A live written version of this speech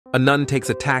A nun takes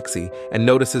a taxi and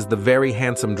notices the very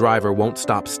handsome driver won't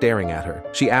stop staring at her.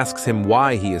 She asks him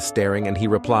why he is staring and he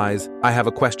replies, "I have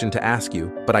a question to ask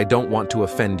you, but I don't want to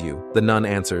offend you." The nun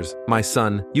answers, "My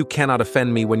son, you cannot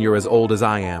offend me when you're as old as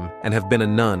I am and have been a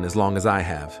nun as long as I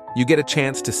have. You get a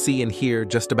chance to see and hear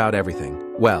just about everything."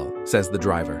 "Well," says the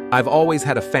driver, "I've always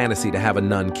had a fantasy to have a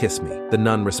nun kiss me." The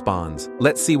nun responds,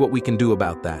 "Let's see what we can do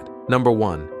about that. Number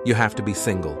 1, you have to be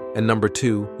single, and number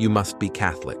 2, you must be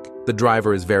Catholic." The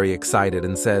driver is very excited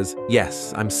and says,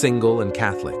 "Yes, I'm single and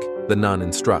Catholic." The nun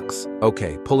instructs,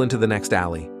 "Okay, pull into the next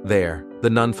alley." There,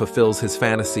 the nun fulfills his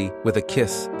fantasy with a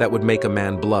kiss that would make a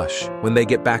man blush. When they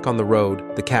get back on the road,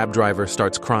 the cab driver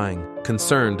starts crying.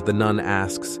 Concerned, the nun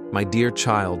asks, "My dear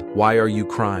child, why are you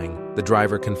crying?" The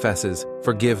driver confesses,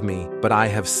 "Forgive me, but I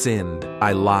have sinned.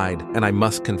 I lied, and I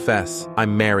must confess.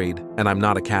 I'm married, and I'm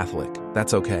not a Catholic.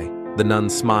 That's okay." The nun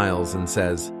smiles and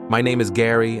says, "My name is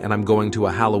Gary, and I'm going to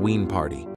a Halloween party."